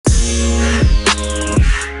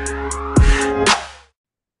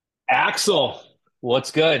Axel,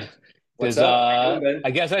 what's good? What's Because up? How you doing, I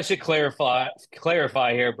Ben? guess I should clarify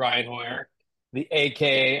here, Brian Hoyer, the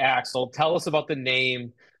AKA Axel. Tell us about the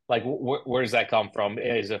name. Like, where does that come from?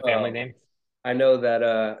 Is it a family Oh, name? I know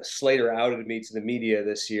that Slater outed me to the media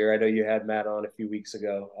this year. I know you had Matt on a few weeks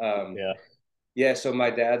ago. Yeah. Yeah, so my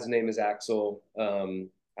dad's name is Axel.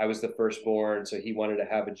 I was the firstborn, so he wanted to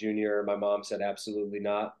have a junior. My mom said absolutely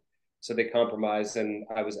not. So they compromised, and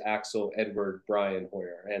I was Axel Edward Brian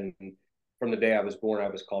Hoyer. And from the day I was born, I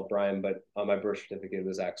was called Brian, but on my birth certificate, it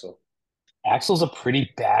was Axel. Axel's a pretty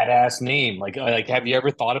badass name. Like, have you ever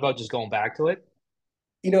thought about just going back to it?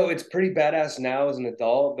 It's pretty badass now as an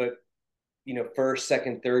adult, but first,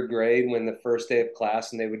 second, third grade when the first day of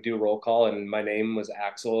class and they would do roll call and my name was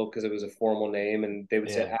Axel because it was a formal name and they would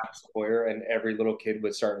say Yeah. Axel Hoyer and every little kid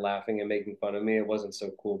would start laughing and making fun of me. It wasn't so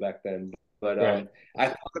cool back then. But Right. I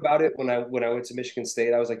thought about it when I went to Michigan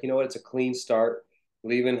State. I was like, you know what? It's a clean start.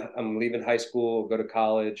 I'm leaving high school, go to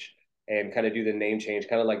college, and kind of do the name change,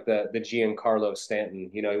 kind of like the Giancarlo Stanton.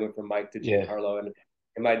 He went from Mike to Yeah. Giancarlo,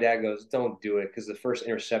 and my dad goes, "Don't do it because the first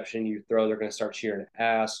interception you throw, they're going to start cheering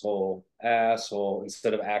asshole, asshole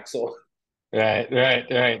instead of Axel." Right. Right.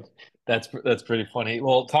 Right. That's pretty funny.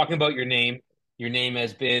 Well, talking about your name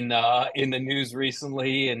has been in the news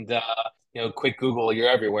recently, and quick Google, you're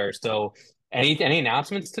everywhere. So, any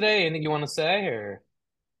announcements today? Anything you want to say, or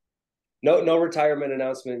No, no retirement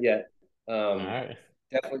announcement yet. all Um, right?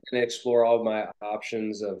 Definitely going to explore all my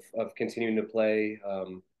options of continuing to play.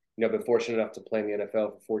 I've been fortunate enough to play in the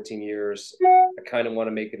NFL for 14 years. I kind of want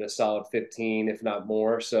to make it a solid 15, if not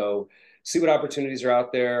more. So, see what opportunities are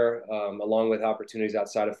out there, along with opportunities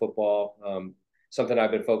outside of football. Something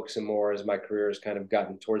I've been focusing more as my career has kind of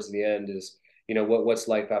gotten towards the end is, what's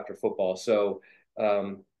life after football. So,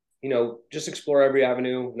 just explore every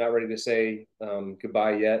avenue. Not ready to say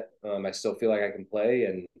goodbye yet. I still feel like I can play,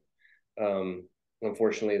 and um,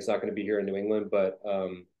 unfortunately, it's not going to be here in New England. But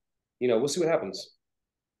we'll see what happens.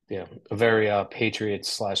 Yeah, a very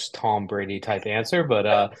Patriots slash Tom Brady type answer, but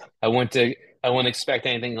I wouldn't to I wouldn't expect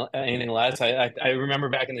anything less. I remember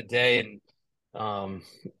back in the day, and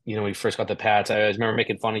we first got the Pats. I always remember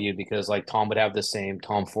making fun of you because like Tom would have the same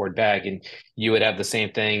Tom Ford bag, and you would have the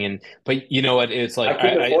same thing. And but you know what? It's I like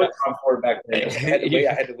couldn't afford Tom Ford back then. I had to wait. I you,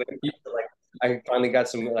 had to wait until like I finally got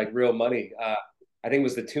some like real money. I think it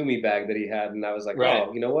was the Toomey bag that he had, and I was like, right.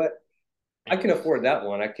 oh, you know what? I can afford that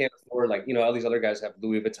one. I can't afford like all these other guys have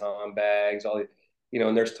Louis Vuitton bags.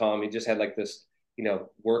 And there's Tom. He just had like this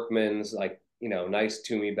workman's like nice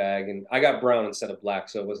Toomey bag, and I got brown instead of black,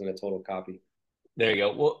 so it wasn't a total copy. There you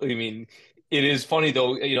go. Well, I mean, it is funny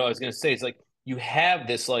though. I was gonna say it's like you have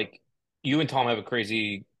this like you and Tom have a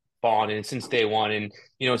crazy bond, and since day one, and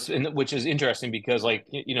which is interesting because like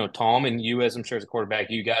Tom and you, as I'm sure as a quarterback,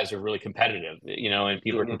 you guys are really competitive, and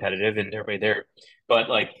people are Mm-hmm. competitive, and everybody there. But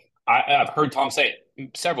like I've heard Tom say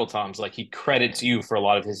it several times, like he credits you for a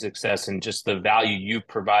lot of his success and just the value you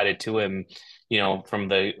provided to him, from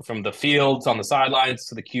the fields on the sidelines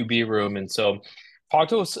to the QB room, and so. Talk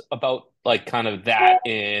to us about like kind of that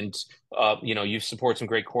and you support some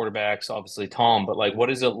great quarterbacks, obviously Tom, but like what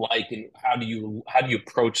is it like and how do you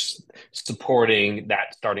approach supporting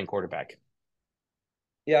that starting quarterback?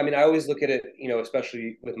 Yeah, I mean, I always look at it,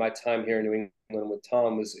 especially with my time here in New England with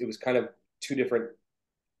Tom, was it was kind of two different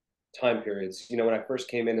time periods. When I first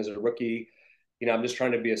came in as a rookie, I'm just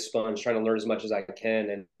trying to be a sponge, trying to learn as much as I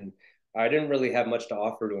can, and I didn't really have much to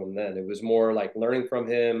offer to him then. It was more like learning from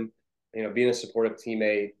him, being a supportive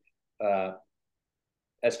teammate. Uh,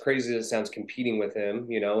 as crazy as it sounds, competing with him,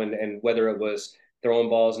 and whether it was throwing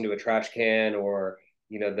balls into a trash can or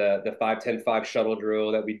the 5-10-5 shuttle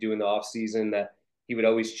drill that we do in the off season that he would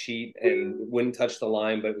always cheat and wouldn't touch the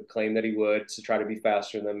line but would claim that he would to try to be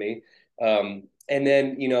faster than me. And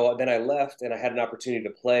then then I left and I had an opportunity to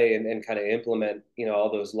play and kind of implement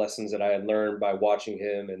all those lessons that I had learned by watching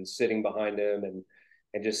him and sitting behind him and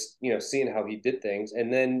just seeing how he did things,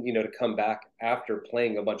 and then to come back after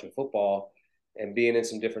playing a bunch of football and being in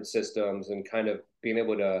some different systems and kind of being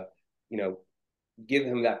able to, you know, give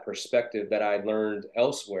him that perspective that I learned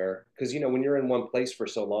elsewhere. Because, when you're in one place for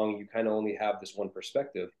so long, you kind of only have this one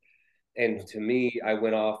perspective. And to me, I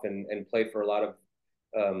went off and played for a lot of,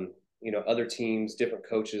 other teams, different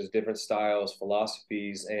coaches, different styles,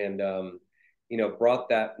 philosophies, and, brought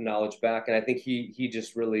that knowledge back. And I think he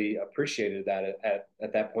just really appreciated that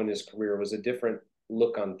at that point in his career. It was a different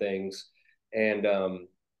look on things. And, and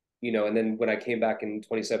then when I came back in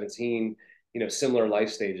 2017, similar life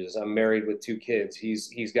stages. I'm married with two kids.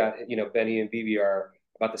 He's got, Benny and Vivi are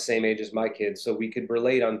about the same age as my kids, so we could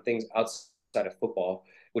relate on things outside of football,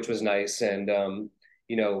 which was nice. And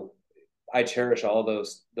you know, I cherish all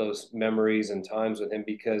those memories and times with him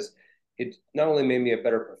because it not only made me a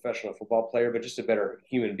better professional football player, but just a better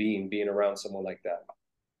human being around someone like that.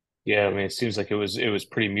 Yeah, I mean, it seems like it was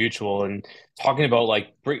pretty mutual. And talking about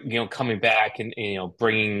like coming back and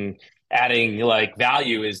bringing adding like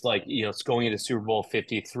value is like it's going into Super Bowl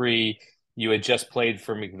 53. You had just played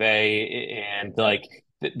for McVay, and like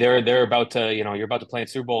they're about to you're about to play in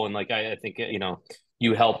Super Bowl, and like I think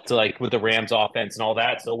you helped like with the Rams offense and all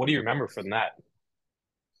that. So what do you remember from that?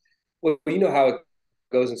 Well, you know how it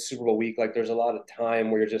goes in Super Bowl week. Like there's a lot of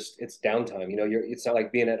time where it's downtime. It's not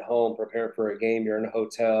like being at home preparing for a game. You're in a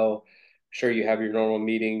hotel. Sure, you have your normal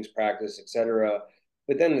meetings, practice, etc.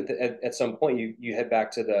 But then at some point you head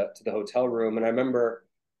back to the hotel room. And I remember,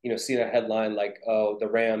 seeing a headline like, oh, the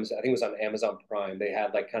Rams, I think it was on Amazon Prime. They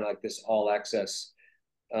had like kind of like this all access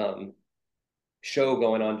um, show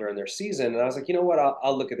going on during their season. And I was like, you know what,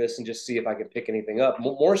 I'll look at this and just see if I can pick anything up.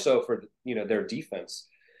 More so for their defense.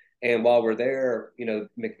 And while we're there,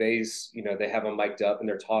 McVay's, they have them mic'd up and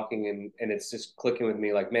they're talking and it's just clicking with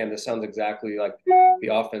me like, man, this sounds exactly like the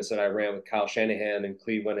offense that I ran with Kyle Shanahan in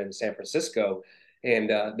Cleveland and San Francisco.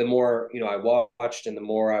 And the more, I watched and the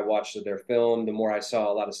more I watched of their film, the more I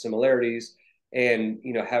saw a lot of similarities. And,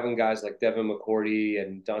 having guys like Devin McCourty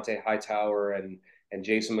and Dante Hightower and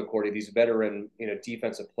Jason McCourty, these veteran,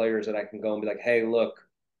 defensive players that I can go and be like, hey, look,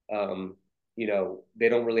 um, they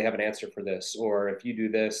don't really have an answer for this, or if you do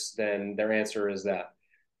this, then their answer is that.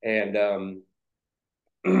 And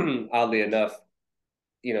oddly enough,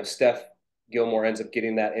 Steph Gilmore ends up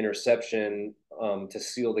getting that interception to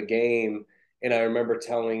seal the game. And I remember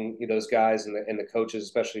telling those guys and the coaches,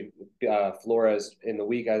 especially Flores, in the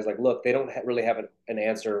week, I was like, look, they don't really have an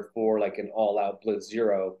answer for like an all-out blitz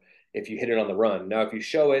zero if you hit it on the run. Now, if you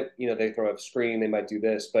show it, they throw a screen, they might do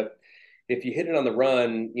this, but if you hit it on the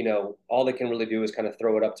run, all they can really do is kind of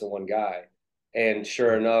throw it up to one guy. And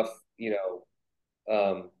sure enough,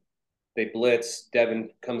 um, they blitz.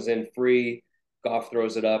 Devin comes in free. Goff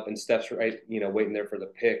throws it up, and Steph's right, waiting there for the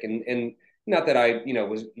pick. And not that I,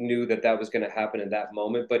 knew that was going to happen in that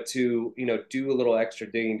moment, but to do a little extra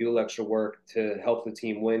digging, do a little extra work to help the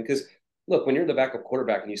team win. Because look, when you're the backup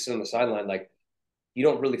quarterback and you sit on the sideline, like you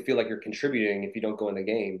don't really feel like you're contributing if you don't go in the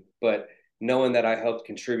game. But knowing that I helped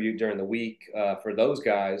contribute during the week for those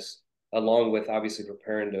guys, along with obviously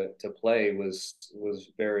preparing to play, was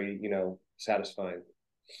very satisfying.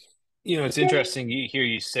 It's interesting. You hear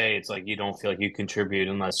you say it's like you don't feel like you contribute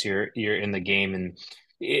unless you're in the game, and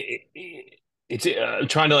it's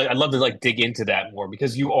trying to like I'd love to like dig into that more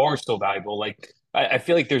because you are so valuable. Like I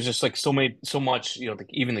feel like there's just like so much like,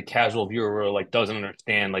 even the casual viewer like doesn't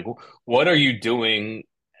understand like what are you doing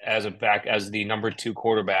as the number two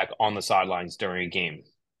quarterback on the sidelines during a game?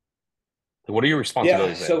 Like, what are your Yeah,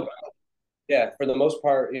 responsibilities there? so yeah, for the most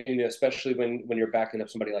part, especially when you're backing up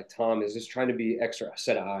somebody like Tom, is just trying to be extra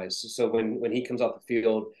set of eyes. So when he comes off the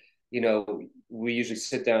field, we usually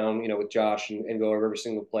sit down, with Josh and go over every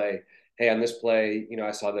single play. Hey, on this play,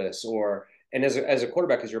 I saw this, or and as a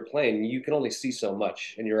quarterback, as you're playing, you can only see so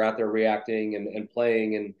much, and you're out there reacting and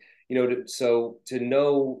playing, and so to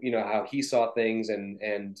know, how he saw things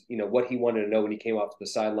and what he wanted to know when he came off to the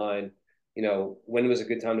sideline, when was a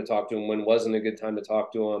good time to talk to him, when wasn't a good time to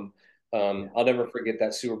talk to him. I'll never forget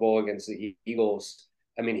that Super Bowl against the Eagles.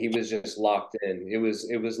 I mean, he was just locked in. It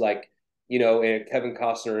was like, Kevin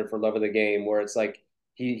Costner in For Love of the Game, where it's like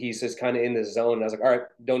he's just kind of in the zone. And I was like, all right,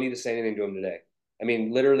 don't need to say anything to him today. I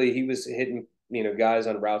mean, literally, he was hitting guys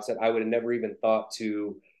on routes that I would have never even thought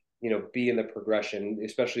to be in the progression,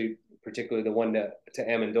 especially particularly the one to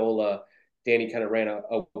Amendola. Danny kind of ran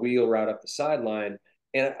a wheel route up the sideline,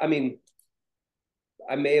 and I mean,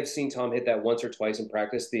 I may have seen Tom hit that once or twice in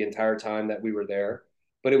practice the entire time that we were there,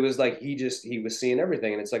 but it was like he was seeing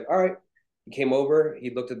everything, and it's like, all right, he came over, he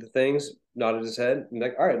looked at the things, nodded his head, and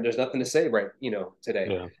like, all right, there's nothing to say right,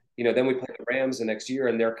 today. Yeah. Then we play the Rams the next year,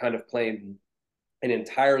 and they're kind of playing an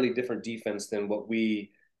entirely different defense than what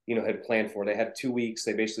we, had planned for. They had 2 weeks,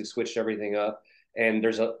 they basically switched everything up, and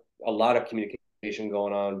there's a lot of communication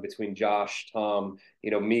going on between Josh, Tom,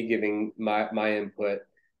 me giving my input,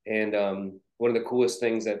 and one of the coolest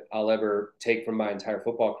things that I'll ever take from my entire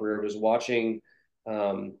football career was watching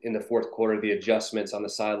in the fourth quarter the adjustments on the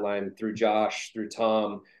sideline through Josh, through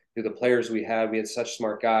Tom, through the players we had. We had such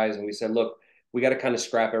smart guys, and we said, look, we got to kind of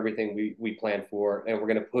scrap everything we planned for, and we're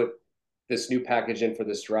going to put this new package in for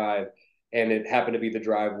this drive. And it happened to be the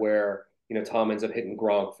drive where Tom ends up hitting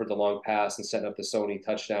Gronk for the long pass and setting up the Sony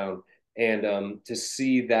touchdown. And to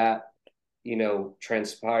see that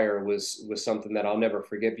transpire was something that I'll never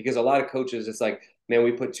forget, because a lot of coaches, it's like, man,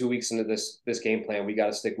 we put 2 weeks into this game plan, we got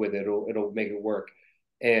to stick with it. It'll make it work.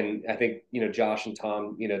 And I think, Josh and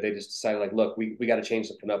Tom, they just decided like, look, we got to change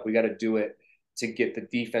something up. We got to do it to get the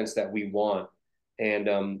defense that we want. And,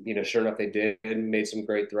 sure enough, they did, made some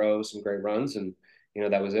great throws, some great runs. And,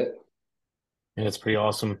 that was it. Yeah, that's pretty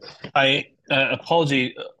awesome. I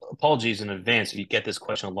apologies in advance if you get this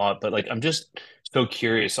question a lot, but like I'm just so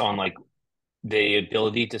curious on like the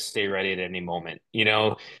ability to stay ready at any moment.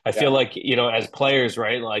 I feel Yeah. like, as players,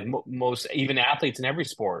 right? Like most, even athletes in every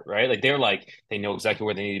sport, right? Like they're like, they know exactly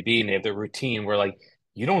where they need to be and they have their routine where like,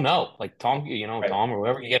 you don't know, like Tom, Right. Tom or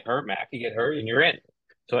whoever, you get hurt, Mac, you get hurt and you're in.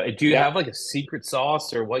 So do you Yeah. have like a secret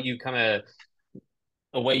sauce or what you kind of,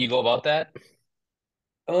 a way you go about that?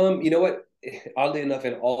 You know what? Oddly enough,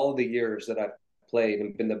 in all the years that I've played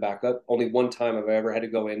and been the backup, only one time I've ever had to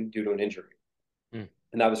go in due to an injury. Hmm.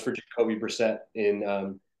 And that was for Jacoby Brissett in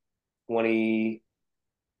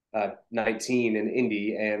 2019 in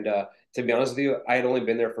Indy. And to be honest with you, I had only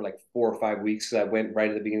been there for like 4 or 5 weeks because I went right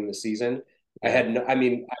at the beginning of the season. Yeah. I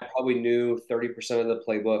mean, I probably knew 30% of the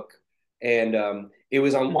playbook. And Come it on,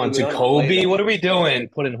 was on a play Jacoby, that what are we doing?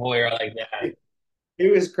 Putting Hoyer like that.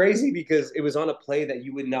 it was crazy because it was on a play that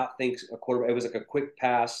you would not think a quarterback. It was like a quick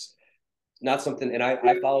pass, not something. And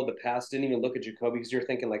I followed the pass, didn't even look at Jacoby because you're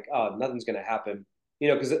thinking like, oh, nothing's going to happen.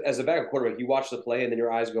 Because as a backup quarterback, you watch the play and then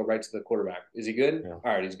your eyes go right to the quarterback. Is he good? Yeah. All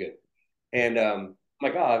right, he's good. And I'm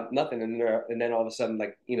like, oh, nothing. And then all of a sudden,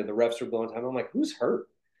 like, the refs are blowing time. I'm like, who's hurt?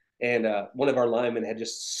 And one of our linemen had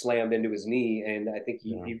just slammed into his knee, and I think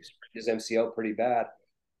Yeah. he sprained his MCL pretty bad.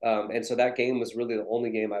 And so that game was really the only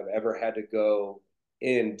game I've ever had to go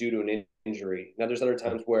in due to an injury. Now, there's other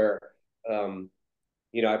times where, um,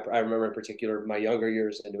 I remember in particular my younger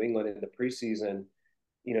years in New England in the preseason,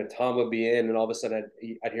 Tom would be in, and all of a sudden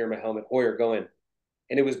I'd hear my helmet, Hoyer, going.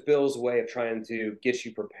 And it was Bill's way of trying to get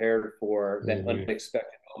you prepared for that Hmm.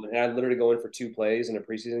 unexpected moment. And I'd literally go in for 2 plays in a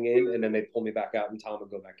preseason game, and then they'd pull me back out, and Tom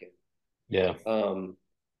would go back in. Yeah. Um,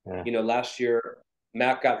 Yeah. Last year,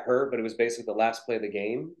 Matt got hurt, but it was basically the last play of the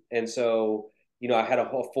game. And so, I had a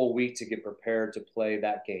whole full week to get prepared to play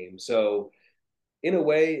that game. So, in a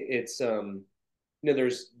way, it's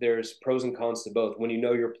there's pros and cons to both. When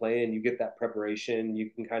you're playing, you get that preparation. You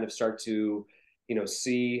can kind of start to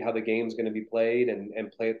see how the game's going to be played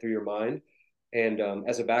and play it through your mind. And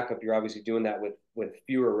as a backup, you're obviously doing that with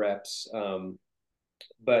fewer reps.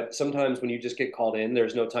 But sometimes when you just get called in,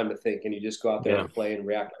 there's no time to think, and you just go out there Yeah. and play and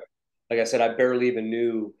react. Like I said, I barely even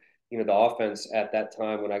knew the offense at that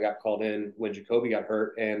time when I got called in when Jacoby got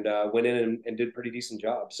hurt, and went in and did a pretty decent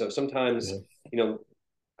job. So sometimes, Yeah.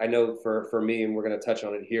 I know for me, and we're going to touch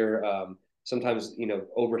on it here. Sometimes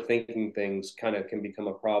overthinking things kind of can become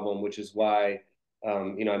a problem, which is why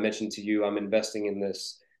I mentioned to you I'm investing in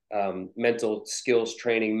this mental skills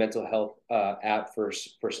training, mental health app for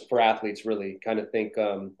athletes. Really, kind of think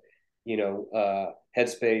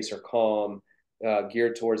Headspace or Calm.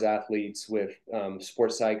 Geared towards athletes with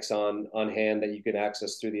sports psychs on hand that you can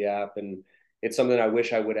access through the app, and it's something I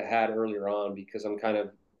wish I would have had earlier on because I'm kind of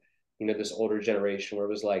this older generation where it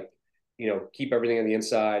was like, keep everything on the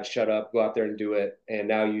inside, shut up, go out there and do it. And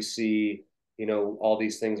now you see, all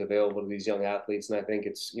these things available to these young athletes. And I think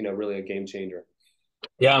it's, really a game changer.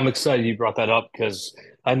 Yeah, I'm excited you brought that up because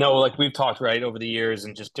I know like we've talked right over the years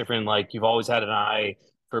and just different like you've always had an eye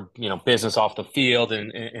for business off the field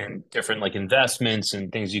and different like investments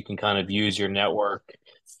and things you can kind of use your network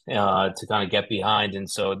to kind of get behind. And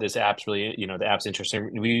so this app's really the app's interesting.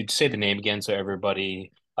 Will you say the name again so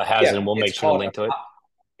everybody has it Yeah, and we'll make sure to link to it?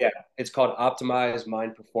 yeah, it's called Optimize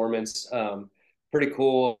Mind Performance. Pretty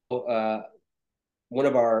cool. One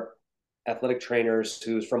of our athletic trainers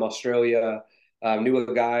who's from Australia knew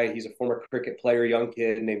a guy. He's a former cricket player, young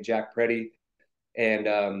kid named Jack Preddy,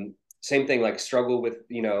 and same thing. Like struggle with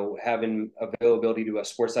having availability to a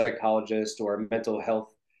sports psychologist or a mental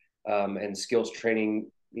health and skills training.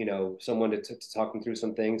 Someone to talk him through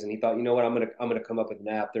some things, and he thought, what, I'm gonna come up with an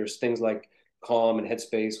app. There's things like Calm and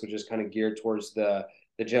Headspace, which is kind of geared towards the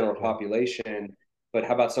general Yeah. population. But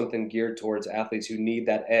how about something geared towards athletes who need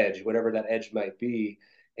that edge, whatever that edge might be?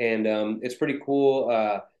 And it's pretty cool.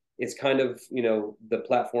 It's kind of the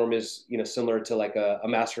platform is similar to like a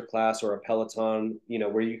master class or a Peloton,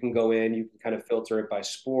 where you can go in, you can kind of filter it by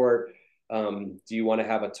sport. Do you want to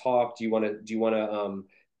have a talk? Do you want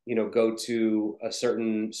to go to a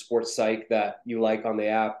certain sports psych that you like on the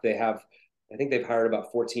app? I think they've hired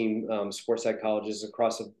about 14 sports psychologists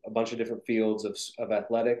across a bunch of different fields of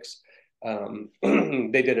athletics.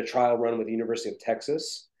 They did a trial run with the University of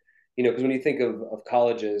Texas. Because when you think of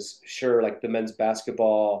colleges, sure, like the men's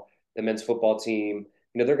basketball, the men's football team,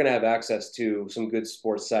 they're going to have access to some good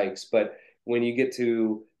sports psychs. But when you get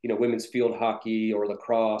to, women's field hockey or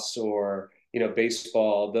lacrosse or,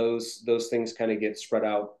 baseball, those things kind of get spread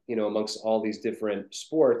out, amongst all these different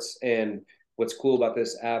sports. And what's cool about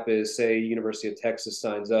this app is, say University of Texas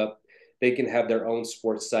signs up, they can have their own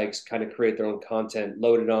sports sites, kind of create their own content,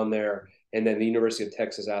 load it on there, and then the University of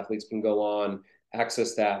Texas athletes can go on,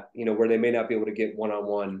 access that, where they may not be able to get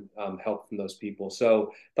one-on-one help from those people.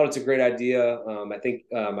 So I thought it's a great idea. I think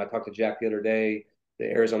I talked to Jack the other day. The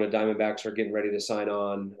Arizona Diamondbacks are getting ready to sign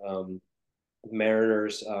on.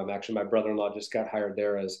 Mariners, actually, my brother-in-law just got hired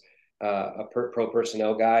there as a pro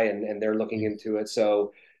personnel guy, and they're looking into it.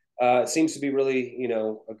 So it seems to be really,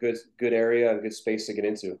 a good area, a good space to get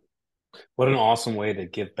into. What an awesome way to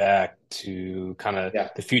give back to kind of Yeah.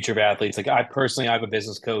 the future of athletes. Like I personally, I'm a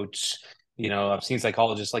business coach. I've seen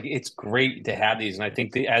psychologists. Like it's great to have these, and I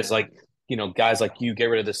think that as like guys like you get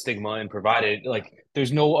rid of the stigma and provide it. Like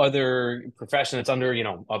there's no other profession that's under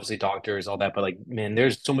obviously doctors, all that, but like man,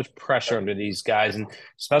 there's so much pressure under these guys, and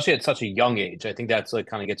especially at such a young age. I think that's like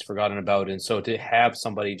kind of gets forgotten about, and so to have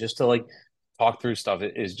somebody just to like talk through stuff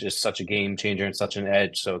is just such a game changer and such an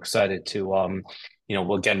edge. So excited to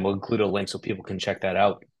we'll include a link so people can check that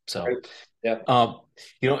out. So, Right. Yeah.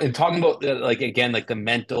 and talking about like again, like the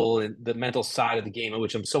mental side of the game,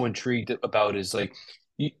 which I'm so intrigued about, is like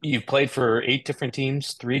you've played for 8 different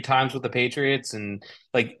teams, 3 times with the Patriots, and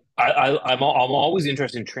like I'm always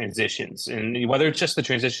interested in transitions, and whether it's just the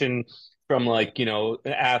transition from like an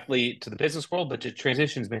athlete to the business world, but just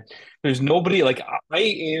transitions, man. There's nobody like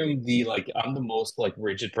I'm the most like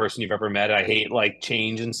rigid person you've ever met. I hate like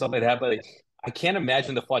change and stuff like that, but I can't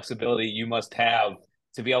imagine the flexibility you must have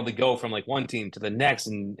to be able to go from like one team to the next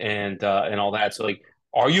and all that. So like,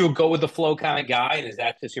 are you a go with the flow kind of guy, and is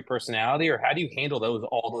that just your personality, or how do you handle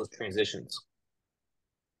all those transitions?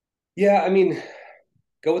 Yeah. I mean,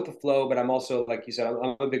 go with the flow, but I'm also, like you said,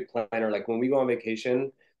 I'm a big planner. Like when we go on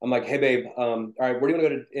vacation, I'm like, hey babe, all right, where do you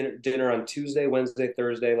want to go to dinner on Tuesday, Wednesday,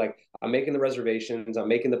 Thursday? Like I'm making the reservations, I'm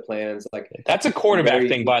making the plans. Like That's a I'm quarterback very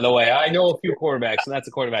thing, by the way. I know a few quarterbacks, and that's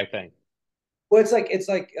a quarterback thing. well. It's like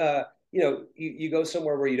you go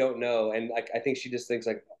somewhere where you don't know, and like I think she just thinks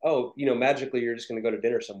like, oh, magically you're just going to go to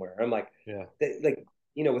dinner somewhere. I'm like, Yeah, like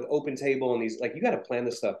with Open Table and these, like you got to plan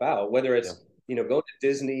this stuff out. Whether yeah, it's going to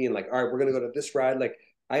Disney and like, all right, we're going to go to this ride. Like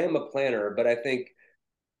I am a planner, but I think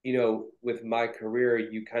with my career,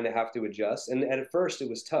 you kind of have to adjust. And at first, it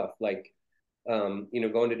was tough. Like,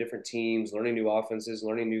 going to different teams, learning new offenses,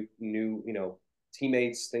 learning new,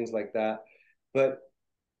 teammates, things like that. But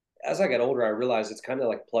as I got older, I realized it's kind of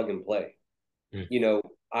like plug and play. mm, You know,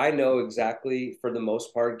 I know exactly for the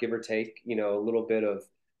most part, give or take, a little bit of,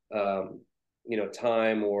 um,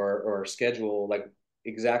 time or schedule, like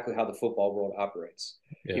exactly how the football world operates.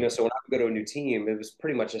 yeah, So when I would go to a new team, it was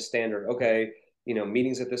pretty much a standard. Okay,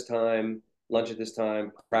 meetings at this time, lunch at this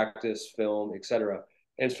time, practice, film, etc.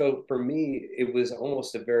 And so for me, it was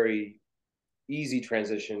almost a very easy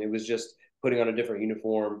transition. It was just putting on a different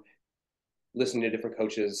uniform, listening to different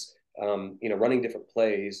coaches, running different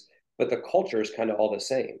plays, but the culture is kind of all the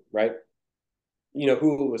same, right?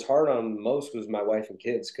 Who it was hard on most was my wife and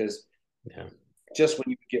kids, because yeah. just when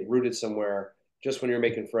you get rooted somewhere, just when you're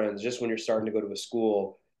making friends, just when you're starting to go to a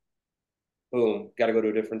school, boom, got to go to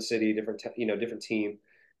a different city, different team.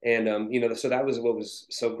 And, so that was what was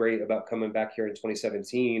so great about coming back here in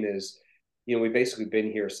 2017 is, we've basically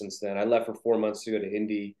been here since then. I left for 4 months to go to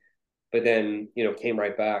Indy, but then came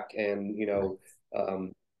right back and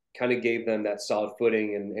um, kind of gave them that solid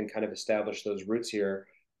footing and kind of established those roots here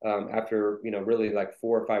after really like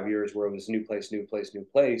 4 or 5 years where it was new place, new place, new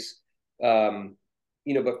place. um,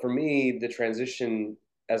 but for me the transition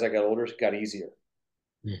as I got older got easier.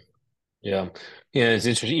 Yeah. Yeah, it's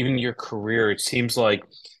interesting. Even your career, it seems like,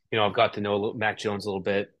 I've got to know Mac Jones a little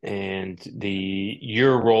bit, and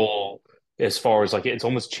your role as far as like it's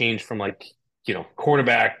almost changed from like,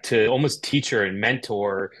 cornerback to almost teacher and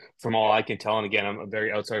mentor from all I can tell. And again, I'm a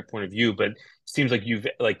very outside point of view, but it seems like you've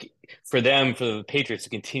like for the Patriots to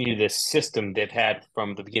continue this system they've had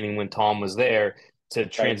from the beginning when Tom was there to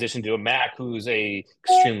Right. transition to a Mac who's a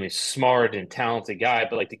extremely smart and talented guy,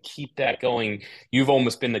 but like to keep that going, you've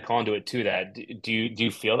almost been the conduit to that. Do you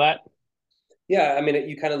feel that? Yeah, I mean,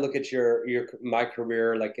 you kind of look at your my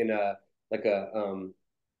career like in a like a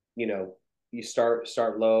you know you start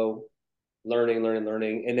low, learning,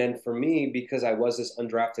 and then for me, because I was this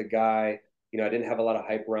undrafted guy, I didn't have a lot of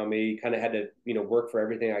hype around me. Kind of had to work for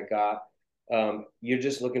everything I got. You're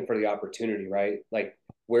just looking for the opportunity, right? Like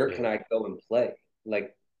where Yeah. can I go and play?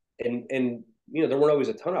 Like and there weren't always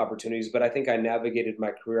a ton of opportunities, but I think I navigated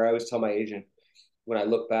my career. I always tell my agent when I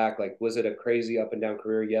look back, like, was it a crazy up and down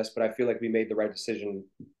career? Yes, but I feel like we made the right decision.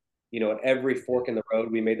 At every fork in the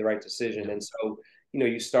road, we made the right decision. Yeah. And so,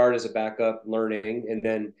 you start as a backup learning and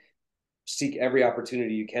then seek every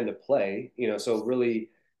opportunity you can to play, so really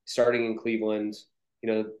starting in Cleveland,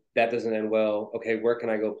 that doesn't end well. Okay, where can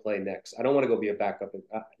I go play next? I don't want to go be a backup.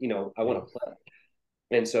 I want to play.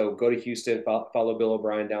 And so go to Houston, follow Bill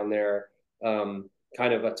O'Brien down there.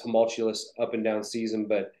 Kind of a tumultuous up and down season,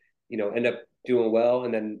 but end up doing well.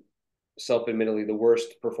 And then, self-admittedly, the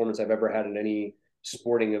worst performance I've ever had in any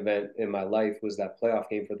sporting event in my life was that playoff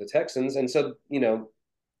game for the Texans. And so,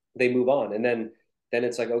 they move on, and then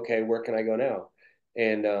it's like, okay, where can I go now?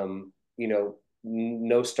 And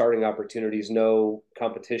no starting opportunities, no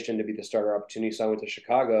competition to be the starter opportunity. So I went to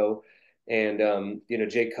Chicago, and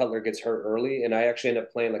Jay Cutler gets hurt early, and I actually end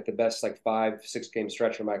up playing like the best like 5-6 game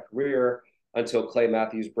stretch of my career until Clay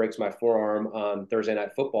Matthews breaks my forearm on Thursday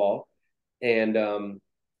Night Football, and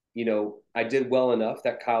I did well enough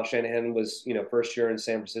that Kyle Shanahan was, first year in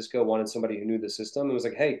San Francisco, wanted somebody who knew the system. It was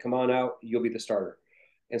like, hey, come on out, you'll be the starter.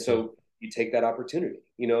 And Yeah. so you take that opportunity,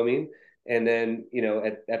 you know what I mean? And then,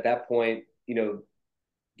 at that point,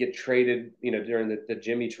 get traded, during the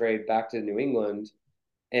Jimmy trade back to New England.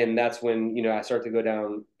 And that's when, I start to go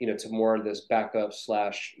down, to more of this backup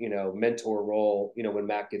slash, mentor role, when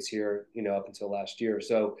Matt gets here, up until last year.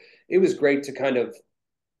 So it was great to kind of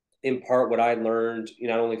impart what I learned,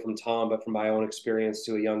 not only from Tom, but from my own experience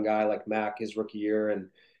to a young guy like Mac his rookie year. And,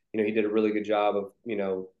 he did a really good job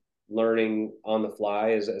of, learning on the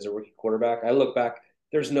fly as a rookie quarterback. I look back,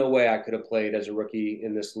 there's no way I could have played as a rookie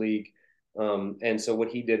in this league. And so what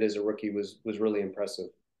he did as a rookie was really impressive.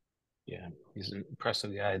 Yeah, he's an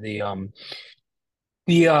impressive guy.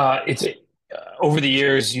 It's over the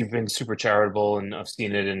years you've been super charitable, and I've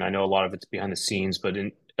seen it, and I know a lot of it's behind the scenes. But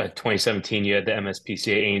in 2017, you had the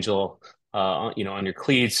MSPCA Angel, on your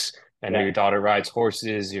cleats. I know Yeah. your daughter rides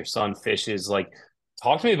horses, your son fishes. Like,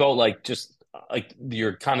 talk to me about like just like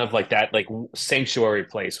you're kind of like that like sanctuary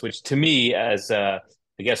place, which to me as I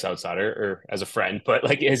guess outsider or as a friend, but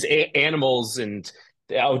like as animals and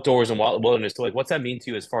the outdoors and wilderness, to like what's that mean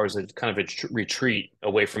to you as far as a kind of a retreat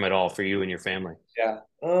away from it all for you and your family? Yeah.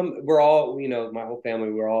 We're all, my whole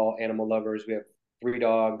family, we're all animal lovers. We have 3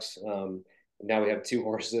 dogs. Now we have 2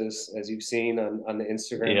 horses, as you've seen on the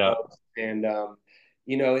Instagram Yeah. post. And,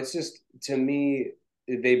 it's just, to me,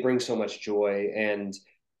 they bring so much joy, and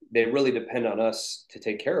they really depend on us to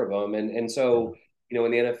take care of them. And so,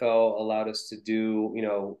 when the NFL allowed us to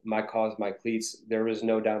do, my cause, my cleats, there was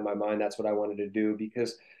no doubt in my mind that's what I wanted to do,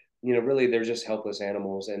 because, really they're just helpless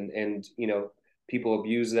animals, and people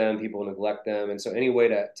abuse them, people neglect them. And so any way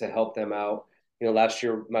to help them out. Last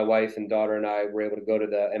year, my wife and daughter and I were able to go to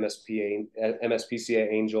the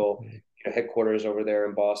MSPCA Angel headquarters over there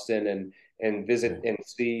in Boston, and visit Yeah. and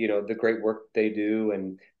see, the great work they do.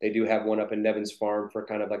 And they do have one up in Nevins Farm for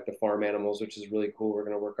kind of like the farm animals, which is really cool. We're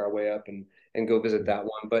going to work our way up and go visit that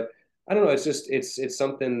one. But I don't know, it's just, it's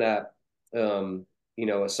something that, a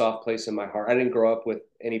soft place in my heart. I didn't grow up with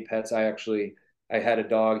any pets. I had a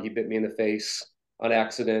dog. He bit me in the face on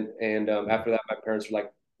accident. And after that, my parents were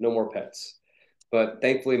like, no more pets. But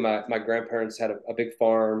thankfully, my grandparents had a big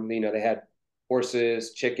farm. They had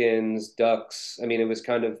horses, chickens, ducks. I mean, it was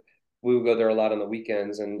kind of, we would go there a lot on the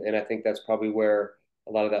weekends. And I think that's probably where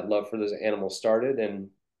a lot of that love for those animals started. And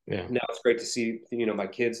Yeah. now it's great to see, my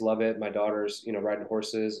kids love it. My daughter's, riding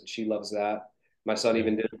horses, and she loves that. My son Yeah.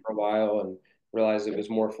 even did it for a while and realized it was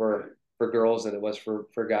more for girls than it was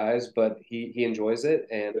for guys, but he enjoys it.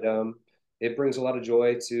 And it brings a lot of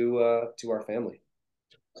joy to our family.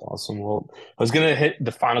 Awesome. Well, I was gonna hit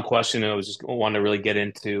the final question, and I was just wanting to really get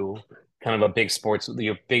into kind of a big sports,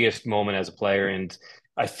 your biggest moment as a player. And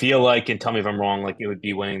I feel like, and tell me if I'm wrong, like it would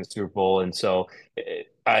be winning the Super Bowl. And so he's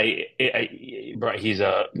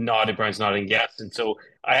a nodding, Brian's nodding yes. And so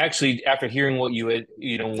I actually, after hearing what you had,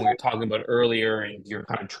 when we were talking about earlier and your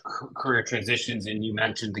kind of career transitions, and you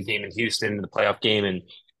mentioned the game in Houston, the playoff game, and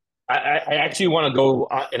I actually want to go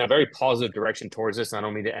in a very positive direction towards this. And I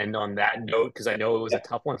don't mean to end on that note because I know it was a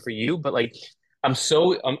tough one for you, but like I'm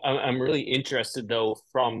really interested though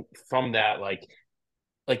from that like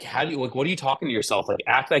how do you like what are you talking to yourself like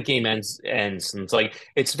after that game ends and it's like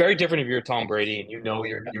it's very different if you're Tom Brady and you're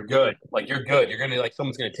good like you're good you're gonna like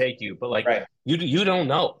someone's gonna take you but like Right. you don't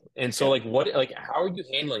know and so Yeah. like what like how are you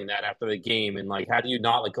handling that after the game and like how do you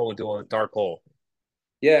not like go into a dark hole?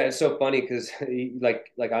 Yeah, it's so funny because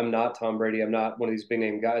like I'm not Tom Brady. I'm not one of these big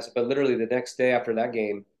name guys. But literally the next day after that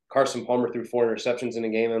game, Carson Palmer threw 4 interceptions in a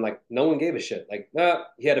game, and like no one gave a shit. Like,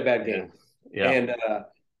 he had a bad Yeah, game. yeah, And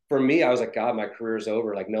for me, I was like, God, my career's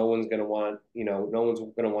over. Like, no one's gonna want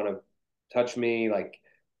to touch me. Like,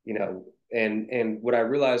 and what I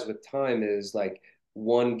realized with time is like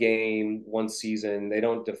one game, one season. They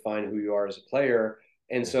don't define who you are as a player.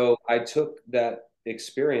 And so I took that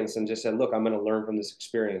experience and just said, look, I'm going to learn from this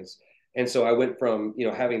experience. And so I went from,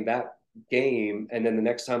 having that game, and then the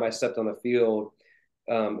next time I stepped on the field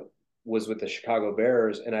um, was with the Chicago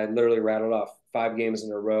Bears, and I literally rattled off 5 games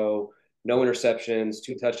in a row, no interceptions,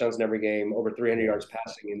 2 touchdowns in every game, over 300 Yeah. yards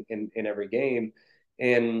passing in every game.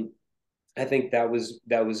 And I think that was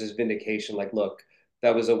his vindication. Like, look,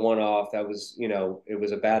 that was a one off. That was, it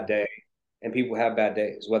was a bad day, and people have bad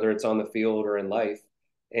days, whether it's on the field or in life,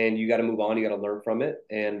 and you got to move on. You got to learn from it,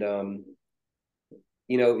 and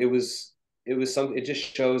it was something. It just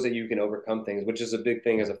shows that you can overcome things, which is a big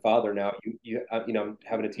thing as a father. Now, I'm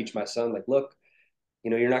having to teach my son, like, look,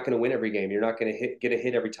 you're not going to win every game. You're not going to get a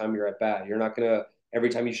hit every time you're at bat. You're not going to every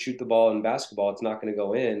time you shoot the ball in basketball, it's not going to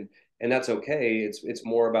go in, and that's okay. It's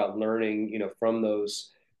more about learning, from those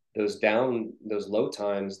low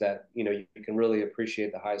times that you can really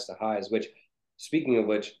appreciate the highs to highs. Which, speaking of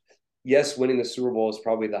which, yes, winning the Super Bowl is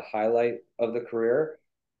probably the highlight of the career,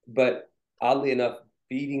 but oddly enough,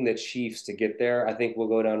 beating the Chiefs to get there, I think will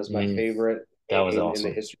go down as my Mm, favorite that was game in the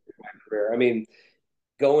awesome. history of my career. I mean,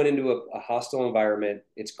 going into a hostile environment.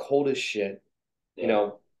 It's cold as shit. You Yeah.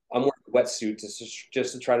 know, I'm wearing a wetsuit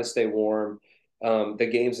just to try to stay warm. The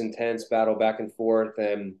game's intense, battle back and forth,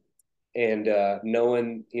 and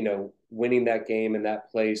knowing winning that game in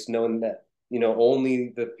that place, knowing that only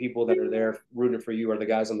the people that are there rooting for you are the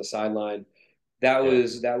guys on the sideline. That Yeah.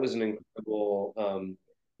 was that was an incredible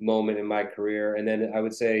moment in my career. And then I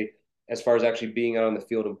would say, as far as actually being out on the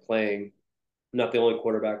field and playing, not the only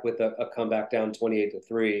quarterback with a comeback down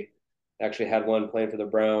 28-3. Actually had one playing for the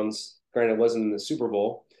Browns. Granted, it wasn't in the Super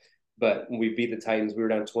Bowl, but when we beat the Titans, we were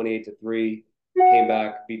down 28-3. Came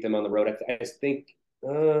back, beat them on the road. I think I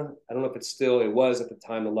don't know if it was at the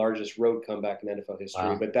time the largest road comeback in NFL history,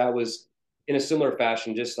 Wow. but that was in a similar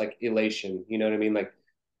fashion, just like elation. You know what I mean? Like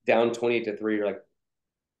down 28-3, you're like,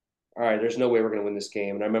 all right, there's no way we're going to win this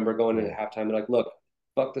game. And I remember going into Yeah. halftime, they're like, look,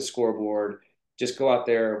 fuck the scoreboard. Just go out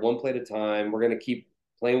there one play at a time. We're going to keep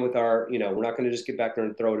playing with we're not going to just get back there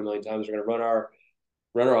and throw it a million times. We're going to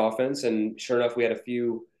run our offense. And sure enough, we had a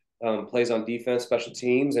few plays on defense, special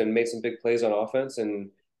teams, and made some big plays on offense. And,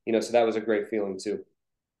 so that was a great feeling too.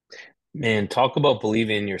 Man, talk about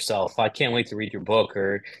believing in yourself. I can't wait to read your book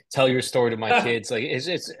or tell your story to my kids. Like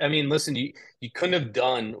it's I mean, listen, you couldn't have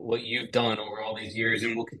done what you've done over all these years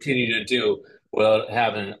and will continue to do without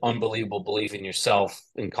having an unbelievable belief in yourself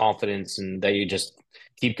and confidence and that you just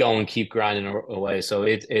keep going, keep grinding away. So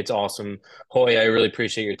it's awesome. Hoy, I really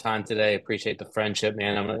appreciate your time today. I appreciate the friendship,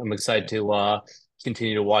 man. I'm excited to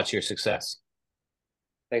continue to watch your success.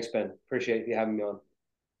 Thanks, Ben. Appreciate you having me on.